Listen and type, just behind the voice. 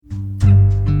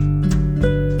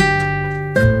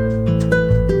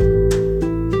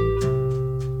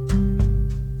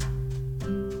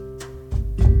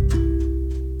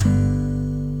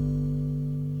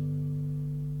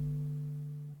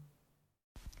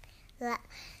Tiki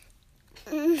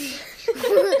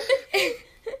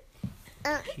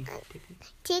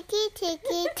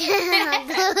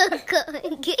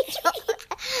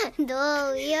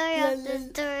the hero of the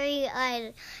story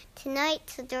island.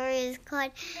 Tonight's story is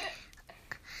called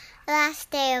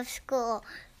Last Day of School.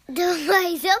 The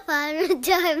rise up on a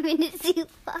diamond is too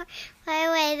far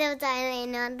away. There was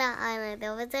island on the island.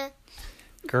 There was a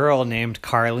girl named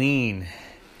Carleen.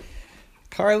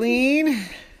 Carleen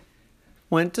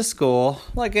went to school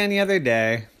like any other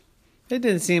day. It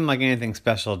didn't seem like anything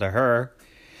special to her.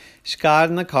 She got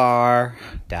in the car.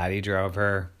 Daddy drove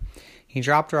her. He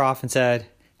dropped her off and said,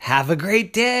 "Have a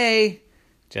great day,"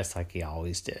 just like he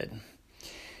always did.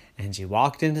 And she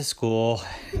walked into school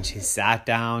and she sat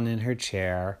down in her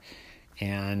chair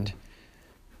and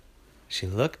she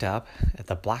looked up at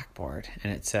the blackboard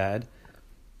and it said,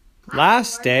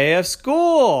 "Last day of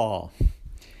school."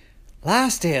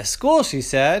 "Last day of school," she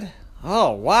said.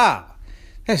 "Oh, wow.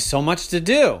 There's so much to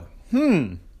do.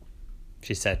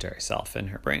 She said to herself in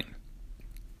her brain.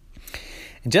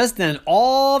 And just then,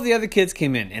 all the other kids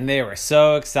came in, and they were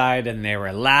so excited, and they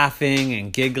were laughing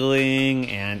and giggling,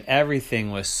 and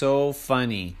everything was so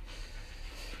funny.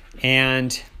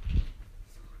 And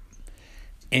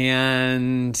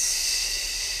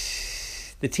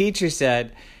the teacher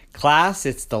said, "Class,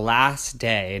 it's the last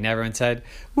day." And everyone said,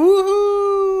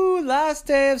 "Woohoo, last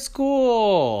day of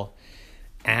school."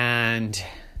 And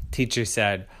teacher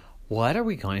said, "What are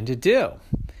we going to do?"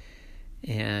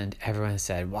 And everyone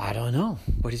said, "Well, I don't know.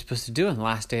 What are you supposed to do on the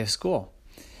last day of school?"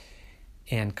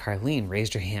 And Carleen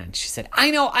raised her hand. She said,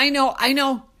 I know.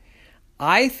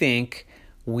 I think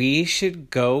we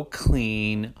should go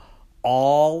clean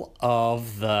all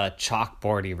of the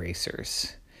chalkboard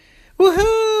erasers."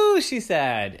 "Woohoo," she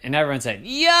said. And everyone said,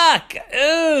 "Yuck,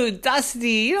 ooh,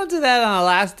 dusty. You don't do that on the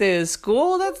last day of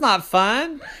school. That's not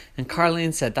fun." And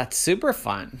Carleen said, "That's super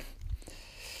fun."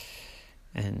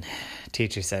 And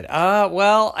teacher said,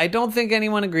 well, I don't think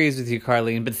anyone agrees with you,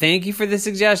 Carleen, but thank you for the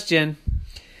suggestion.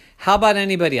 How about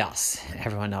anybody else?"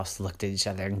 Everyone else looked at each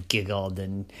other and giggled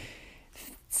and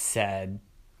said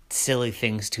silly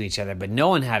things to each other, but no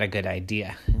one had a good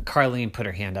idea. And Carleen put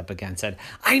her hand up again and said,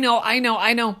 I know.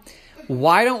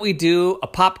 Why don't we do a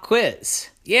pop quiz?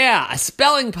 Yeah, a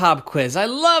spelling pop quiz. I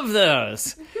love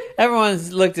those. Everyone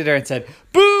looked at her and said,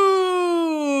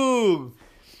 "Boo!"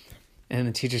 And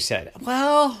the teacher said,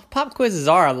 "Well, pop quizzes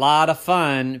are a lot of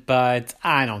fun, but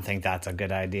I don't think that's a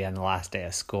good idea on the last day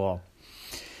of school.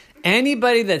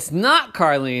 Anybody that's not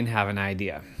Carleen have an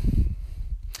idea?"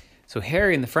 So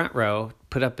Harry in the front row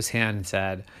put up his hand and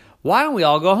said, "Why don't we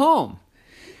all go home?"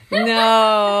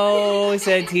 "No,"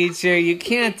 said teacher, "you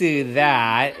can't do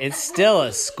that. It's still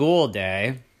a school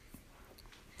day.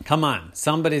 Come on,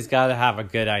 somebody's got to have a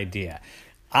good idea.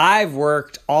 I've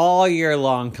worked all year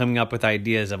long coming up with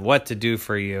ideas of what to do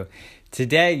for you.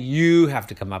 Today, you have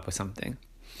to come up with something."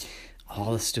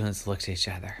 All the students looked at each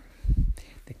other.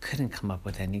 They couldn't come up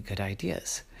with any good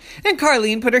ideas. And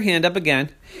Carleen put her hand up again.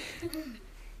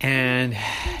 And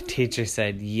teacher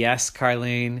said, "Yes,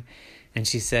 Carleen." And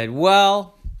she said,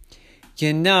 "Well,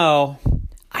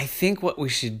 I think what we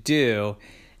should do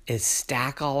is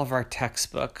stack all of our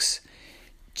textbooks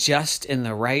just in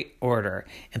the right order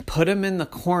and put them in the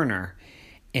corner,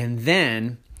 and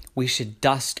then we should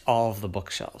dust all of the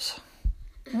bookshelves."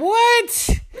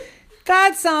 "What?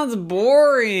 That sounds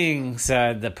boring,"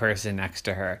 said the person next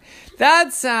to her.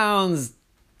 "That sounds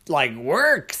like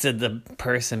work," said the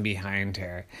person behind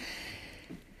her.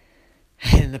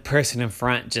 And the person in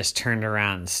front just turned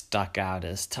around and stuck out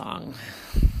his tongue.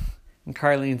 And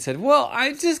Carleen said, "Well,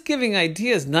 I'm just giving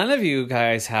ideas. None of you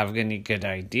guys have any good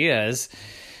ideas.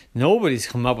 Nobody's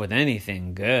come up with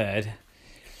anything good."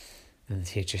 And the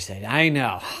teacher said, "I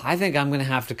know. I think I'm going to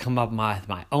have to come up with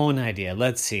my own idea.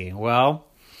 Let's see. Well,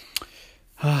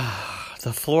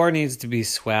 the floor needs to be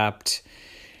swept.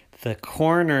 The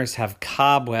corners have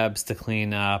cobwebs to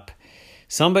clean up.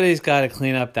 Somebody's got to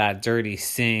clean up that dirty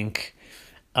sink.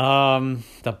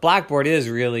 The blackboard is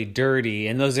really dirty,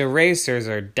 and those erasers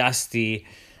are dusty.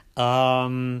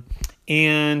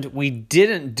 And we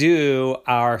didn't do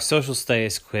our social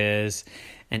studies quiz."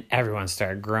 And everyone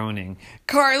started groaning.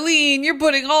 "Carleen, you're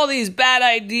putting all these bad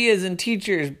ideas in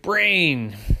teacher's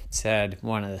brain," said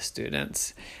one of the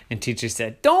students. And teacher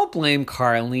said, "Don't blame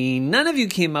Carleen. None of you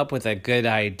came up with a good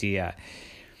idea."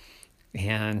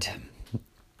 And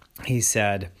he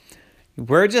said,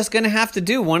 "We're just going to have to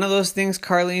do one of those things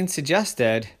Carleen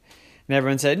suggested." And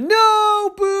everyone said,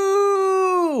 "No,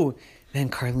 boo!" Then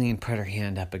Carleen put her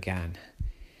hand up again.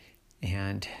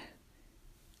 And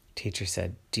Teacher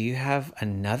said, do you have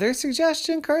another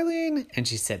suggestion, Carlene? And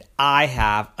she said, I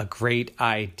have a great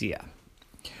idea.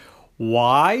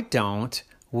 Why don't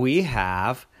we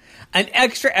have an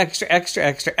extra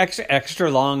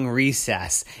long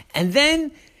recess? And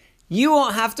then you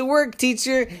won't have to work,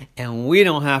 teacher, and we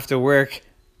don't have to work,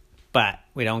 but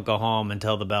we don't go home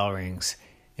until the bell rings.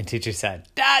 And teacher said,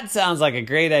 that sounds like a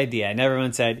great idea. And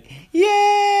everyone said,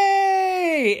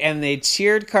 yay! And they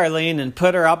cheered Carlene and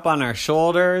put her up on our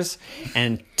shoulders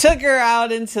and took her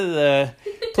out into the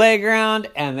playground.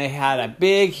 And they had a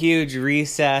big, huge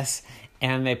recess.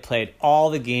 And they played all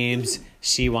the games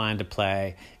she wanted to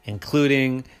play,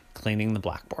 including cleaning the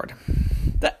blackboard.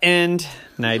 The end.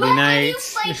 Nighty night.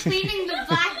 Why do you play cleaning the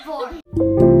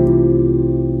blackboard?